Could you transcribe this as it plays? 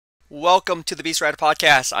Welcome to the BEASTwriter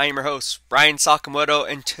podcast. I am your host, Brian Sakamoto,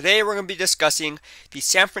 and today we're going to be discussing the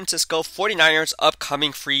San Francisco 49ers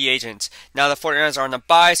upcoming free agents. Now, the 49ers are on a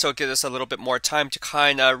bye, so it gives us a little bit more time to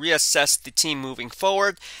kind of reassess the team moving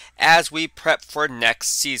forward as we prep for next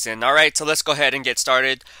season. All right, so let's go ahead and get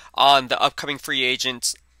started on the upcoming free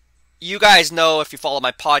agents. You guys know, if you follow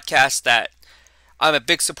my podcast, that I'm a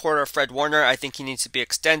big supporter of Fred Warner. I think he needs to be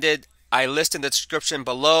extended. I list in the description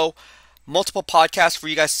below multiple podcasts for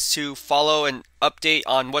you guys to follow and update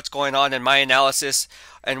on what's going on in my analysis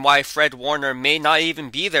and why Fred Warner may not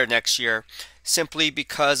even be there next year simply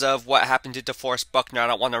because of what happened to DeForest Buckner. I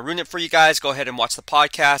don't want to ruin it for you guys. Go ahead and watch the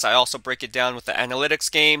podcast. I also break it down with the analytics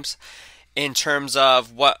games in terms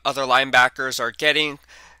of what other linebackers are getting,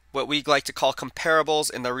 what we like to call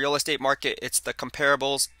comparables in the real estate market. It's the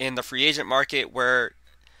comparables in the free agent market where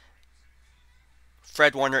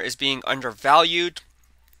Fred Warner is being undervalued.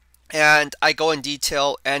 And I go in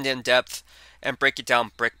detail and in depth and break it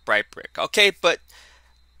down brick by brick. Okay, but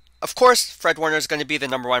of course, Fred Warner is going to be the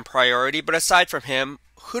number one priority. But aside from him,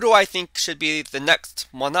 who do I think should be the next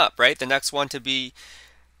one up, right? The next one to be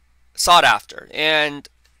sought after. And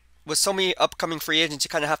with so many upcoming free agents, you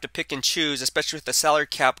kind of have to pick and choose, especially with the salary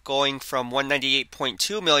cap going from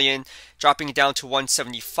 $198.2 million, dropping it down to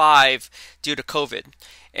 $175 due to COVID.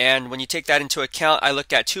 And when you take that into account, I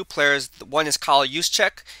looked at two players. One is Kyle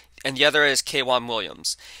Juszczyk, and the other is K'Waun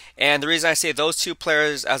Williams. And the reason I say those two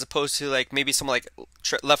players as opposed to like maybe someone like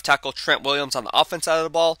left tackle Trent Williams on the offense side of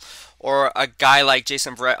the ball or a guy like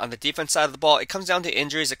Jason Verrett on the defense side of the ball, it comes down to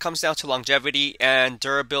injuries, it comes down to longevity and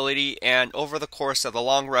durability, and over the course of the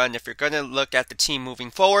long run, if you're going to look at the team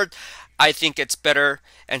moving forward, I think it's better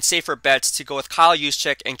and safer bets to go with Kyle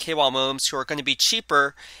Juszczyk and K'Waun Williams, who are going to be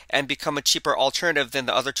cheaper and become a cheaper alternative than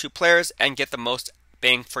the other two players and get the most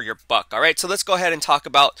bang for your buck. All right, so let's go ahead and talk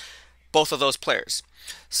about both of those players.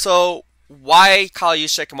 So why Kyle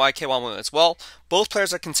Juszczyk and why K'Waun Williams? Well, both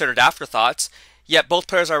players are considered afterthoughts, yet both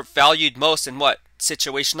players are valued most in what?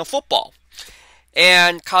 Situational football.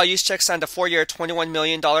 And Kyle Juszczyk signed a 4-year, $21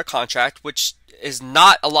 million contract, which is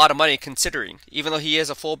not a lot of money considering. Even though he is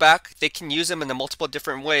a fullback, they can use him in multiple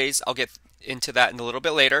different ways. I'll get into that in a little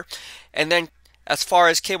bit later. And then as far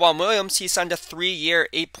as K'Waun Williams, he signed a 3-year,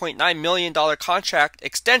 $8.9 million contract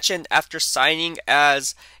extension after signing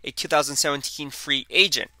as a 2017 free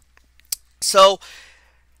agent. So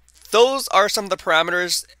those are some of the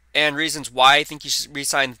parameters and reasons why I think you should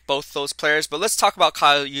re-sign both those players. But let's talk about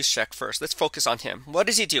Kyle Juszczyk first. Let's focus on him. What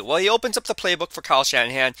does he do? Well, he opens up the playbook for Kyle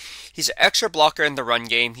Shanahan. He's an extra blocker in the run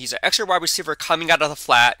game. He's an extra wide receiver coming out of the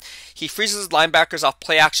flat. He freezes linebackers off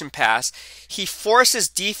play-action pass. He forces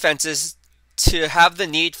defenses to have the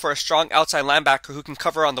need for a strong outside linebacker who can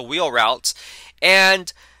cover on the wheel routes.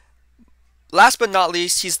 And last but not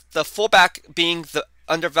least, he's the fullback, being the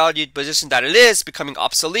undervalued position that it is, becoming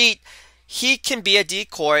obsolete. He can be a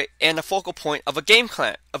decoy and a focal point of a game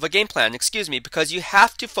plan, because you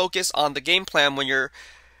have to focus on the game plan when you're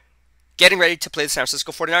getting ready to play the San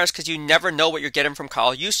Francisco 49ers, because you never know what you're getting from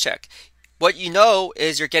Kyle Juszczyk. What you know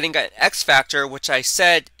is you're getting an X factor, which I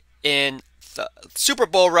said in the Super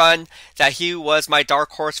Bowl run that he was my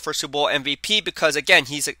dark horse for Super Bowl MVP, because again,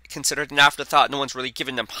 he's considered an afterthought. No one's really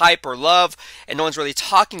giving him hype or love, and no one's really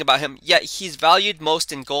talking about him, yet he's valued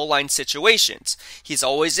most in goal line situations. He's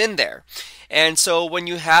always in there. And so when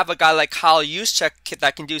you have a guy like Kyle Juszczyk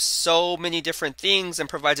that can do so many different things and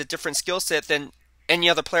provides a different skill set than any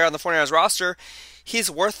other player on the 49ers roster,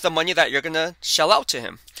 he's worth the money that you're going to shell out to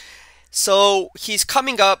him. So he's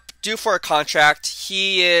coming up, due for a contract.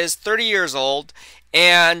 He is 30 years old,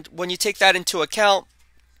 and when you take that into account,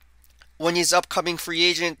 when he's upcoming free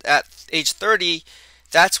agent at age 30,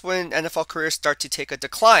 that's when NFL careers start to take a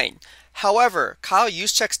decline. However, Kyle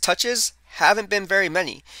Juszczyk's touches haven't been very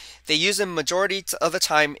many. They use him majority of the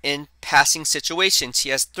time in passing situations. He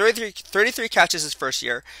has 33 catches his first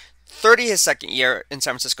year, 30 his second year in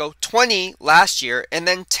San Francisco, 20 last year, and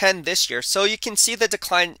then 10 this year. So you can see the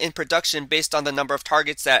decline in production based on the number of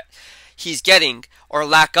targets that he's getting, or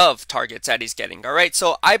lack of targets that he's getting. All right,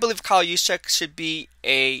 so I believe Kyle Juszczyk should be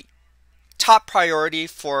a top priority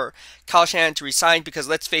for Kyle Shanahan to resign, because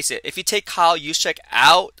let's face it, if you take Kyle Juszczyk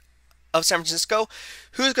out of San Francisco,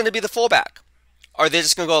 who's going to be the fullback? Are they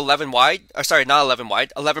just going to go 11 wide? Or sorry, not 11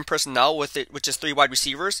 wide, 11 personnel with it, which is 3 wide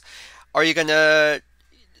receivers? Are you going to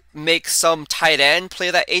make some tight end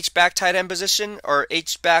play that H-back tight end position or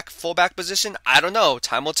H-back fullback position? I don't know.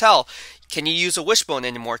 Time will tell. Can you use a wishbone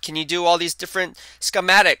anymore? Can you do all these different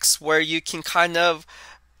schematics where you can kind of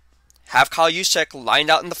have Kyle Juszczyk lined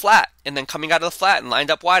out in the flat and then coming out of the flat and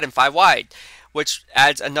lined up wide and 5 wide? which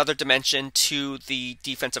adds another dimension to the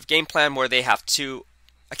defensive game plan where they have to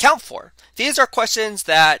account for? These are questions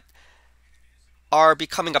that are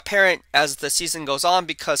becoming apparent as the season goes on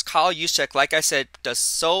because Kyle Juszczyk, like I said, does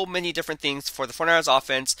so many different things for the 49ers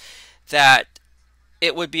offense that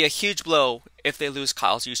it would be a huge blow if they lose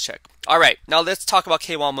Kyle Juszczyk. All right, now let's talk about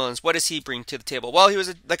K'Waun Williams. What does he bring to the table? Well,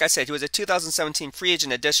 like I said, he was a 2017 free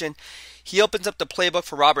agent addition. He opens up the playbook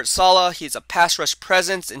for Robert Saleh. He's a pass rush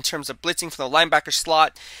presence in terms of blitzing from the linebacker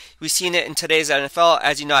slot. We've seen it in today's NFL.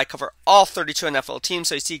 As you know, I cover all 32 NFL teams,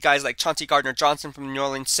 so you see guys like Chauncey Gardner-Johnson from the New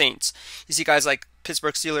Orleans Saints. You see guys like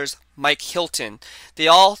Pittsburgh Steelers' Mike Hilton. They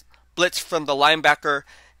all blitz from the linebacker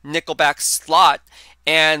nickelback slot,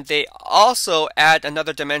 and they also add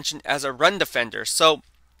another dimension as a run defender. So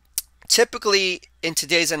typically in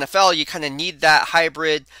today's NFL, you kind of need that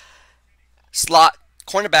hybrid slot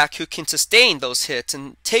cornerback who can sustain those hits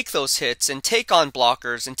and take those hits and take on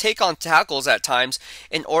blockers and take on tackles at times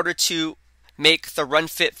in order to make the run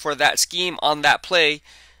fit for that scheme on that play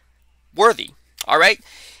worthy. All right.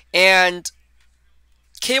 And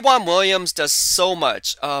K'Waun Williams does so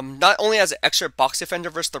much, not only as an extra box defender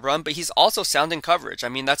versus the run, but he's also sound in coverage. I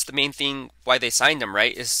mean, that's the main thing why they signed him,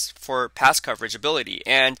 right, is for pass coverage ability.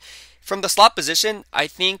 And from the slot position, I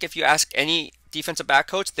think if you ask any defensive back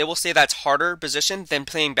coach, they will say that's harder position than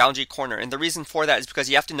playing boundary corner. And the reason for that is because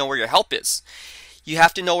you have to know where your help is. You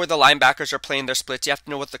have to know where the linebackers are playing their splits. You have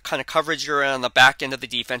to know what the kind of coverage you're in on the back end of the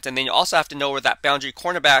defense. And then you also have to know where that boundary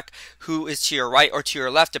cornerback, who is to your right or to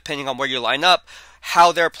your left, depending on where you line up,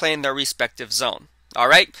 how they're playing their respective zone. All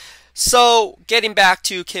right? So getting back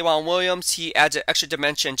to K'Waun Williams, he adds an extra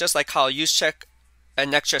dimension, just like Kyle Juszczyk,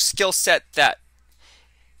 an extra skill set that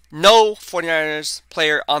no 49ers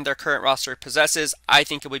player on their current roster possesses. I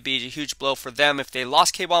think it would be a huge blow for them if they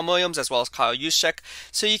lost K'Waun Williams as well as Kyle Juszczyk.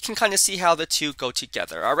 So you can kind of see how the two go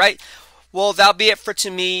together. All right. Well, that'll be it for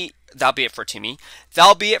me. That'll be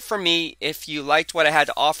it for me. If you liked what I had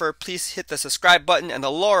to offer, please hit the subscribe button in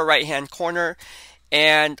the lower right-hand corner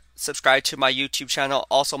and subscribe to my YouTube channel.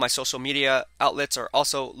 Also, my social media outlets are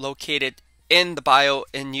also located in the bio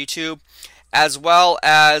in YouTube, as well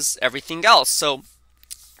as everything else. So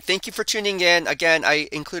thank you for tuning in. Again, I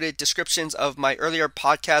included descriptions of my earlier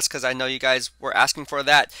podcast because I know you guys were asking for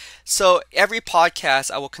that. So every podcast,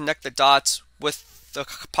 I will connect the dots with the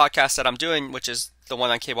podcast that I'm doing, which is the one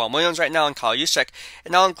on K'Waun Williams right now and Kyle Juszczyk.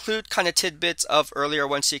 And I'll include kind of tidbits of earlier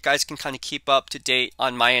ones so you guys can kind of keep up to date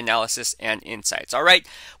on my analysis and insights. All right.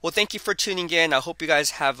 Well, thank you for tuning in. I hope you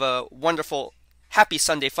guys have a wonderful, happy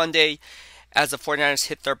Sunday fun day as the 49ers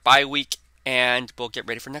hit their bye week, and we'll get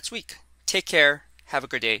ready for next week. Take care. Have a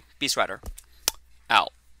good day. BEASTwriter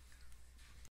out.